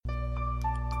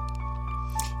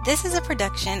This is a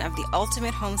production of the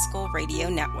Ultimate Homeschool Radio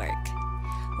Network.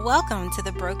 Welcome to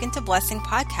the Broken to Blessing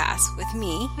podcast with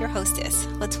me, your hostess,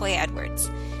 Latoya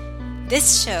Edwards.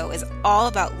 This show is all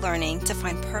about learning to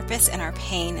find purpose in our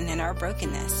pain and in our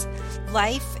brokenness.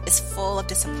 Life is full of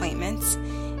disappointments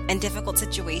and difficult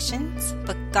situations,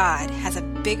 but God has a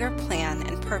bigger plan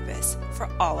and purpose for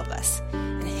all of us.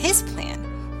 And His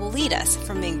plan will lead us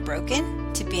from being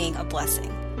broken to being a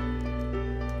blessing.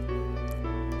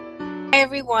 Hi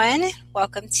everyone,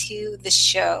 welcome to the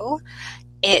show.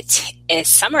 It is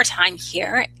summertime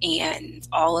here and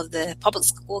all of the public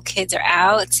school kids are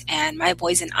out, and my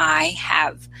boys and I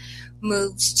have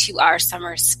moved to our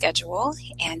summer schedule,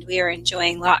 and we are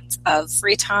enjoying lots of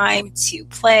free time to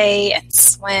play and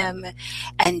swim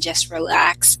and just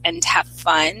relax and have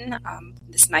fun.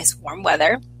 This nice warm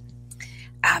weather.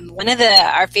 One of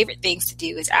our favorite things to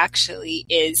do is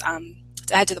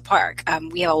to head to the park.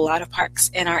 We have a lot of parks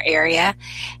in our area,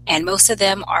 and most of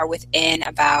them are within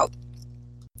about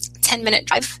 10-minute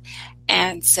drive.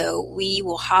 And so we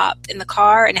will hop in the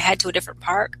car and head to a different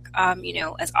park,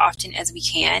 as often as we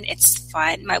can. It's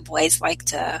fun. My boys like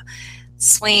to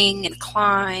swing and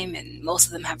climb, and most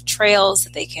of them have trails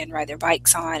that they can ride their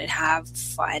bikes on and have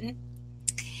fun.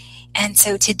 And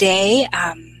so today,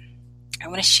 I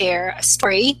want to share a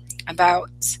story about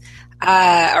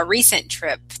a recent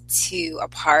trip to a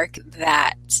park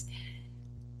that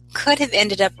could have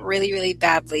ended up really, really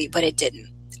badly, but it didn't.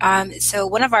 So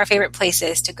one of our favorite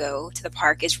places to go to the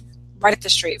park is right up the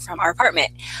street from our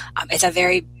apartment. It's a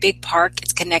very big park.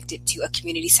 It's connected to a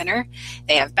community center.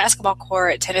 They have basketball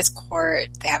court, tennis court.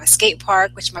 They have a skate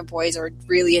park, which my boys are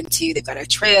really into. They've got a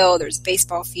trail. There's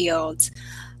baseball fields.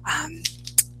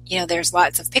 There's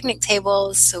lots of picnic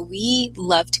tables. So we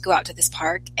love to go out to this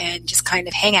park and just kind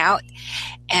of hang out.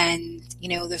 And,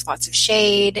 there's lots of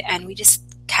shade, and we just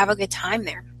have a good time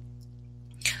there.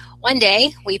 One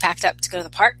day, we packed up to go to the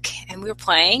park, and we were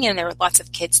playing, and there were lots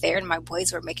of kids there, and my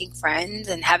boys were making friends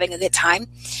and having a good time.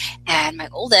 And my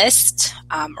oldest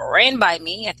ran by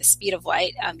me at the speed of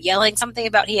light, yelling something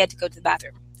about he had to go to the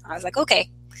bathroom. I was like, okay.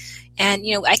 And,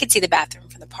 I could see the bathroom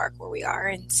from the park where we are.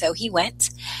 And so he went,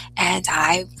 and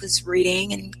I was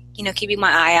reading and, keeping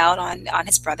my eye out on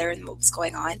his brother and what was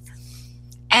going on.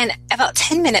 And about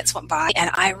 10 minutes went by, and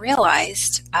I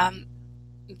realized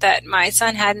that my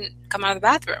son hadn't come out of the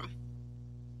bathroom.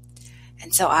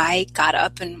 And so I got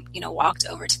up and, walked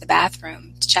over to the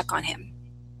bathroom to check on him.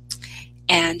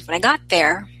 And when I got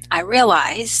there, I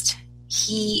realized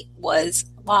he was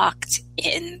locked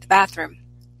in the bathroom.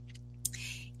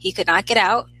 He could not get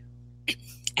out,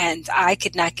 and I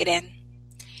could not get in.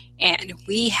 And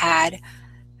we had,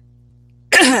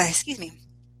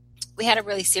 we had a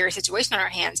really serious situation on our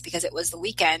hands because it was the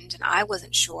weekend, and I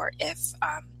wasn't sure if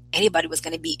anybody was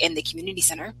going to be in the community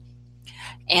center,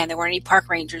 and there weren't any park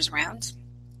rangers around.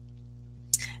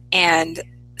 And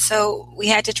so we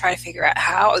had to try to figure out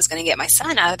how I was going to get my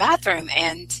son out of the bathroom.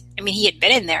 And he had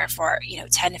been in there for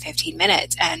 10 to 15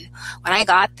 minutes, and when I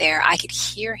got there, I could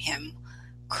hear him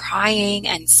crying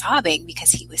and sobbing because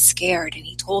he was scared. And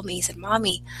he told me, he said,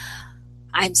 "Mommy,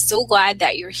 I'm so glad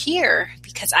that you're here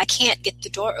because I can't get the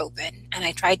door open, and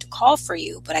I tried to call for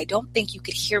you, but I don't think you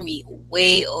could hear me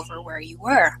way over where you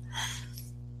were."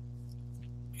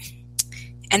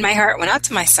 And my heart went out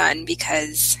to my son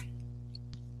because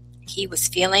he was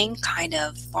feeling kind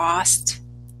of lost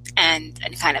and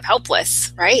kind of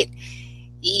helpless, right?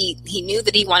 He knew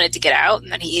that he wanted to get out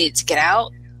and that he needed to get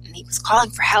out, and he was calling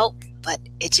for help, but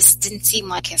it just didn't seem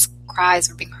like his cries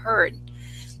were being heard.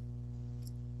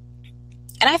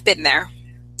 And I've been there.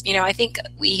 I think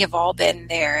we have all been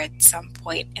there at some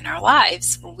point in our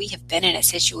lives where we have been in a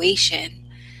situation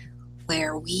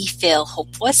where we feel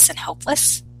hopeless and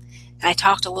helpless. And I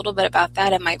talked a little bit about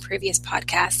that in my previous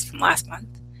podcast from last month.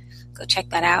 Go check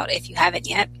that out if you haven't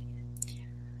yet.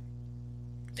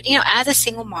 But, as a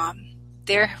single mom,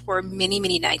 there were many,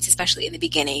 many nights, especially in the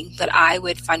beginning, that I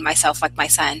would find myself like my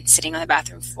son sitting on the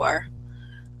bathroom floor.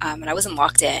 And I wasn't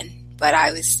locked in, but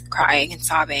I was crying and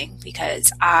sobbing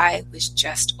because I was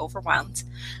just overwhelmed.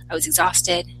 I was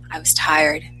exhausted. I was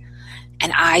tired.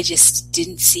 And I just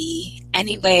didn't see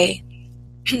any way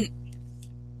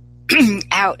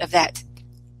out of that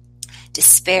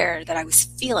despair that I was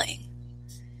feeling.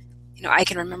 I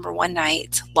can remember one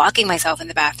night locking myself in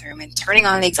the bathroom and turning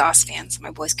on the exhaust fan so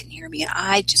my boys couldn't hear me. And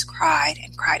I just cried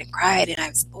and cried and cried. And I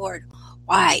was, Lord,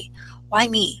 why? Why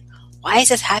me? Why is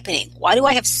this happening? Why do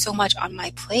I have so much on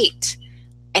my plate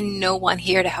and no one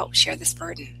here to help share this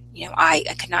burden? I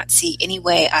could not see any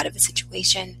way out of the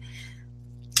situation.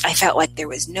 I felt like there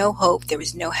was no hope. There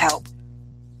was no help.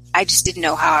 I just didn't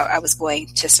know how I was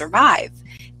going to survive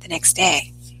the next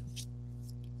day.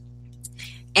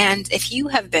 And if you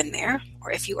have been there,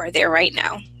 or if you are there right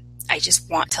now, I just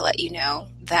want to let you know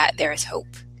that there is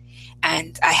hope.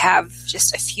 And I have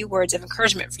just a few words of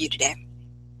encouragement for you today.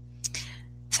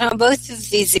 So in both of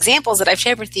these examples that I've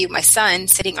shared with you, my son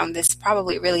sitting on this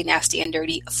probably really nasty and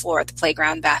dirty floor at the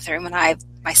playground bathroom, and I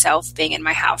myself being in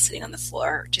my house sitting on the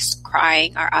floor, just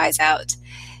crying our eyes out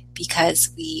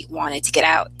because we wanted to get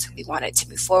out. We wanted to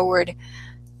move forward,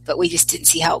 but we just didn't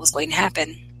see how it was going to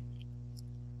happen.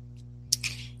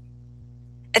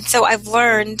 And so I've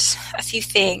learned a few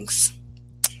things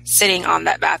sitting on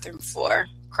that bathroom floor,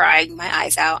 crying my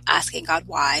eyes out, asking God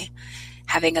why,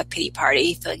 having a pity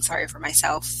party, feeling sorry for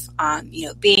myself,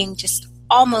 being just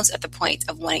almost at the point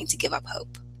of wanting to give up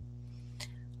hope.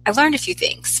 I learned a few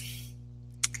things,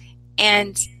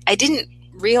 and I didn't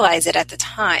realize it at the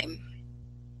time,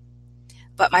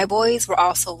 but my boys were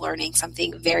also learning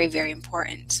something very, very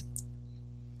important.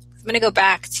 I'm going to go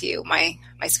back to my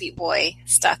sweet boy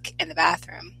stuck in the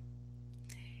bathroom.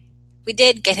 We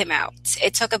did get him out.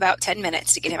 It took about 10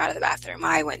 minutes to get him out of the bathroom.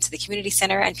 I went to the community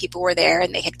center and people were there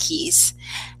and they had keys.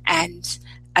 And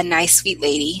a nice, sweet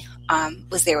lady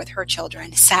was there with her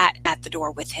children, sat at the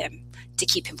door with him to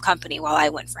keep him company while I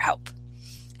went for help.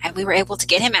 And we were able to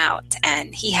get him out,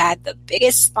 and he had the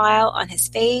biggest smile on his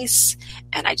face,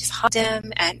 and I just hugged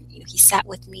him, and he sat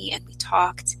with me and we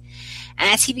talked. And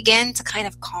as he began to kind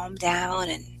of calm down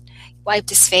and wiped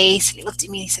his face, and he looked at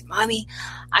me and he said, "Mommy,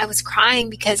 I was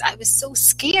crying because I was so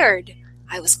scared.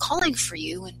 I was calling for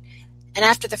you. And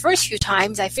after the first few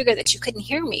times, I figured that you couldn't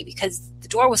hear me because the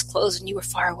door was closed and you were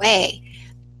far away.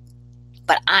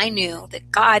 But I knew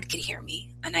that God could hear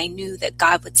me, and I knew that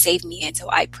God would save me. And so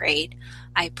I prayed.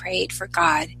 I prayed for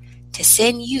God to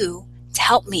send you to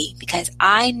help me because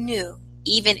I knew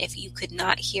even if you could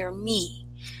not hear me,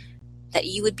 that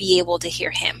you would be able to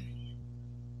hear him."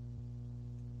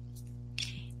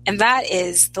 And that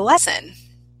is the lesson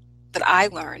that I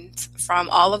learned from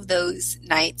all of those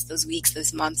nights, those weeks,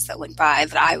 those months that went by,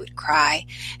 that I would cry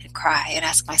and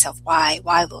ask myself, why,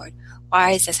 Lord?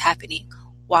 Why is this happening?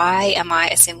 Why am I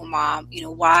a single mom?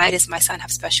 Why does my son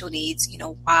have special needs?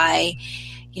 Why,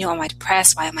 am I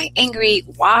depressed? Why am I angry?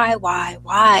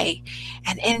 Why?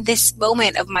 And in this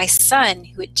moment of my son,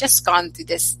 who had just gone through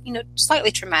this,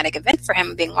 slightly traumatic event for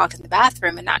him, being locked in the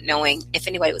bathroom and not knowing if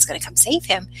anybody was going to come save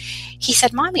him, he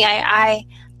said, "Mommy, I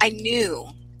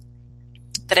knew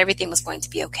that everything was going to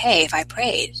be okay if I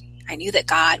prayed. I knew that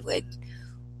God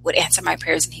would answer my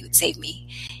prayers and he would save me."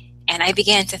 And I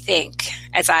began to think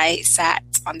as I sat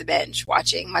on the bench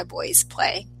watching my boys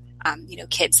play.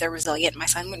 Kids, they're resilient. My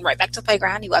son went right back to the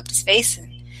playground. He wiped his face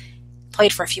and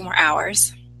played for a few more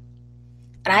hours.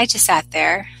 And I just sat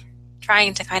there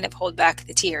trying to kind of hold back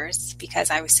the tears because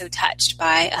I was so touched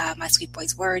by my sweet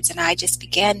boy's words. And I just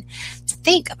began to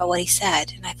think about what he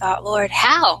said. And I thought, Lord,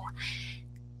 how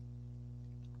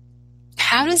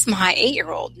does my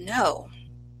 8-year-old know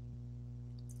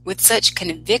with such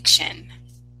conviction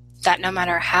that no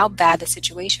matter how bad the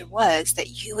situation was,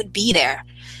 that you would be there,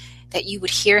 that you would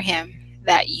hear him,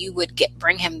 that you would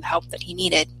bring him the help that he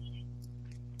needed?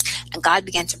 And God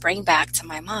began to bring back to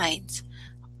my mind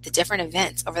the different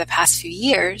events over the past few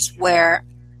years where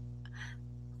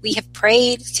we have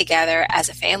prayed together as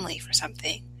a family for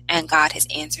something, and God has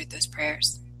answered those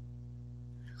prayers.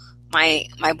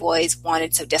 My boys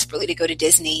wanted so desperately to go to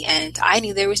Disney, and I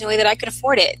knew there was no way that I could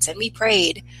afford it, and we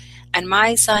prayed. And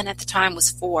my son at the time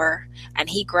was 4, and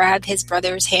he grabbed his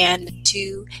brother's hand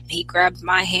too, and he grabbed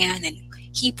my hand, and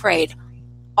he prayed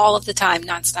all of the time,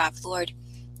 nonstop, "Lord,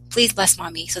 please bless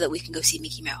Mommy so that we can go see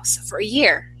Mickey Mouse." For a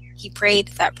year, he prayed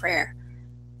that prayer.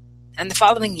 And the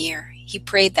following year, he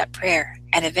prayed that prayer.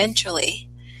 And eventually,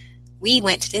 we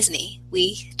went to Disney.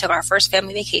 We took our first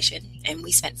family vacation, and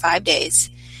we spent 5 days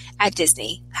at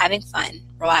Disney, having fun,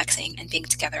 relaxing, and being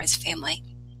together as a family.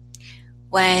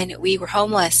 When we were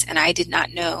homeless and I did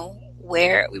not know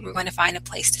where we were going to find a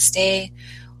place to stay,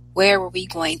 where were we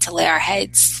going to lay our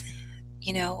heads,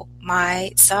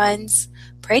 my sons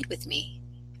prayed with me.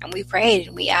 And we prayed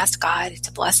and we asked God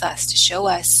to bless us, to show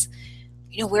us,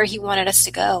 where he wanted us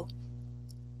to go.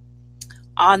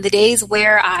 On the days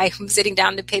where I'm sitting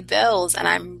down to pay bills and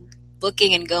I'm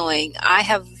looking and going, I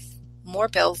have more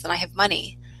bills than I have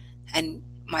money. And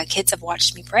my kids have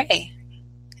watched me pray.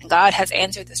 And God has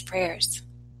answered those prayers.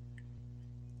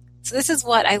 So this is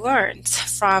what I learned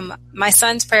from my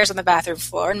son's prayers on the bathroom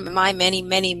floor and my many,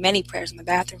 many, many prayers on the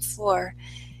bathroom floor,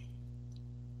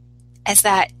 is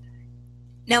that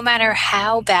no matter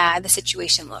how bad the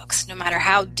situation looks, no matter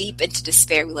how deep into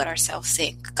despair we let ourselves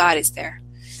sink, God is there.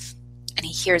 And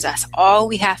he hears us. All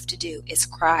we have to do is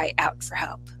cry out for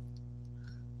help.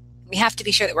 we have to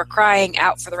be sure that we're crying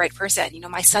out for the right person.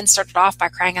 My son started off by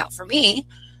crying out for me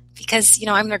because,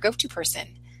 I'm their go-to person.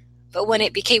 But when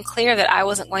it became clear that I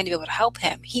wasn't going to be able to help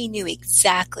him, he knew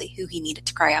exactly who he needed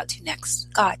to cry out to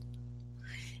next, God.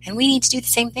 And we need to do the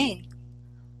same thing.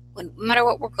 No matter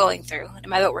what we're going through, no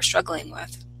matter what we're struggling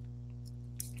with,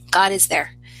 God is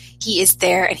there. He is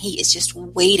there, and he is just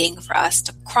waiting for us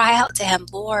to cry out to him,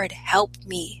 Lord, help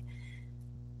me.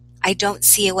 I don't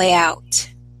see a way out.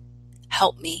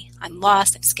 Help me. I'm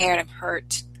lost. I'm scared. I'm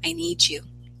hurt. I need you.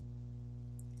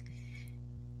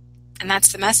 And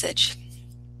that's the message.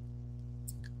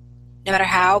 No matter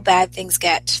how bad things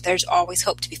get, there's always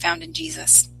hope to be found in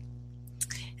Jesus.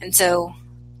 And so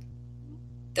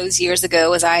those years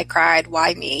ago, as I cried,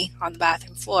 why me, on the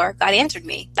bathroom floor, God answered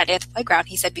me that day at the playground.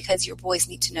 He said, because your boys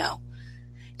need to know.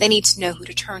 They need to know who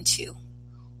to turn to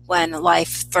when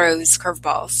life throws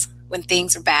curveballs, when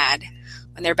things are bad,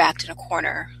 when they're backed in a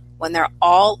corner, when they're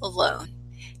all alone.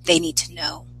 They need to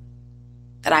know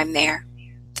that I'm there,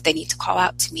 that they need to call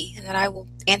out to me, and that I will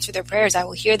answer their prayers. I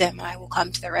will hear them, and I will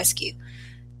come to their rescue.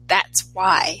 That's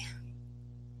why.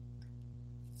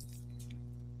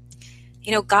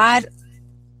 God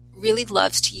really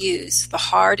loves to use the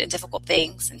hard and difficult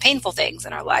things and painful things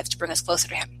in our lives to bring us closer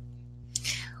to him.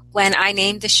 When I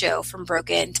named the show From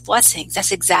Broken to Blessings,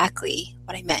 that's exactly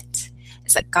what I meant.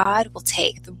 Is that God will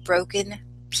take the broken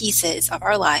pieces of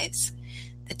our lives,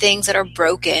 the things that are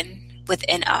broken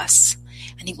within us,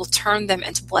 and he will turn them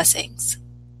into blessings.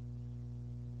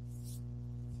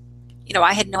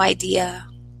 I had no idea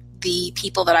the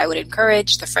people that I would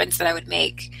encourage, the friends that I would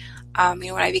make.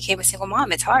 When I became a single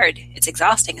mom, it's hard. It's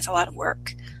exhausting. It's a lot of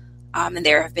work. And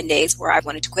there have been days where I've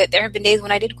wanted to quit. There have been days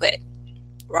when I did quit,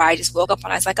 where I just woke up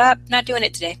and I was like, not doing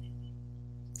it today.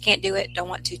 Can't do it. Don't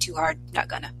want to. Too hard. Not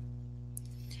gonna.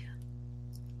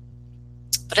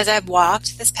 But as I've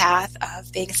walked this path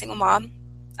of being a single mom,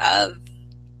 of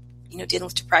dealing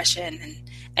with depression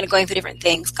and going through different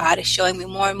things, God is showing me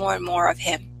more and more and more of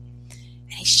him.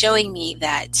 And he's showing me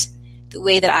that the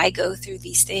way that I go through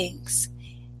these things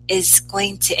is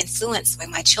going to influence the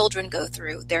way my children go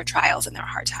through their trials and their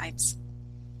hard times.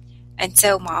 And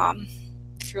so, Mom,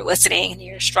 if you're listening and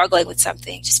you're struggling with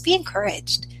something, just be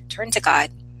encouraged. Turn to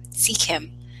God. Seek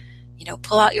him.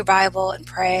 Pull out your Bible and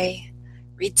pray.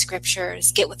 Read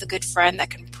scriptures. Get with a good friend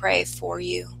that can pray for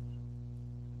you.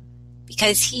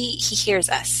 Because he hears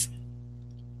us.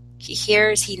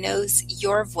 He knows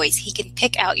your voice. He can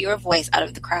pick out your voice out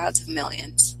of the crowds of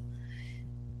millions.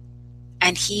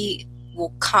 And he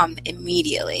will come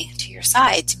immediately to your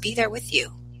side to be there with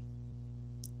you.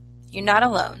 You're not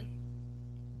alone.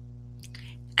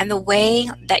 And the way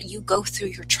that you go through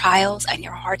your trials and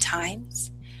your hard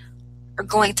times are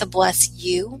going to bless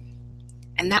you,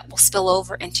 and that will spill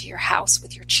over into your house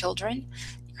with your children,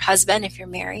 your husband if you're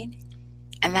married,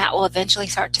 and that will eventually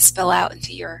start to spill out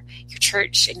into your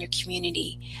church and your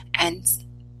community and,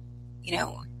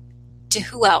 to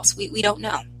who else. We don't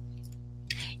know.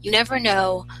 You never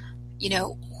know,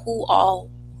 who all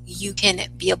you can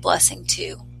be a blessing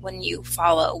to when you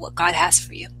follow what God has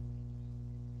for you.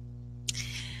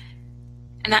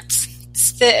 And that's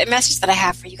the message that I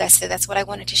have for you guys today. That's what I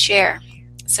wanted to share.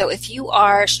 So if you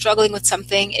are struggling with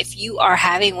something, if you are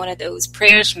having one of those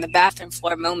prayers from the bathroom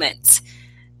floor moments,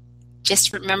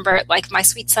 just remember, like my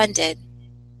sweet son did,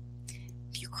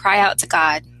 if you cry out to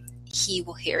God, he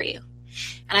will hear you.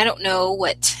 And I don't know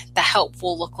what the help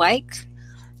will look like.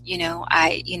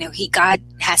 God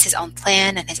has his own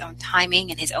plan and his own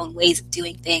timing and his own ways of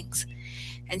doing things.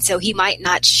 And so he might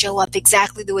not show up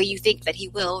exactly the way you think that he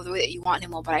will, or the way that you want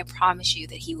him will, but I promise you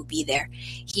that he will be there.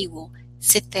 He will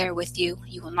sit there with you.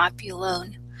 You will not be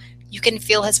alone. You can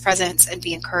feel his presence and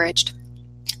be encouraged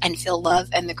and feel love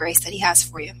and the grace that he has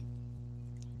for you.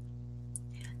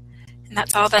 And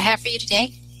that's all that I have for you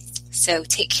today. So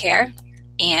take care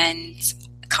and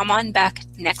come on back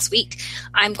next week.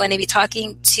 I'm going to be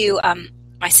talking to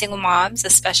my single moms, a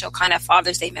special kind of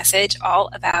Father's Day message all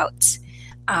about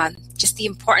just the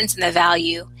importance and the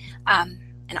value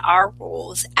in our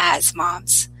roles as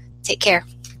moms. Take care.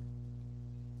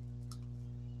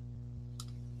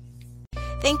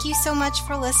 Thank you so much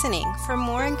for listening. For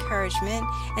more encouragement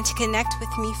and to connect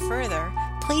with me further,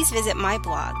 please visit my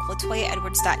blog,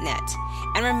 latoyaedwards.net.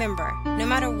 And remember, no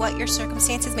matter what your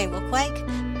circumstances may look like,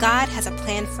 God has a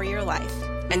plan for your life,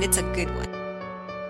 and it's a good one.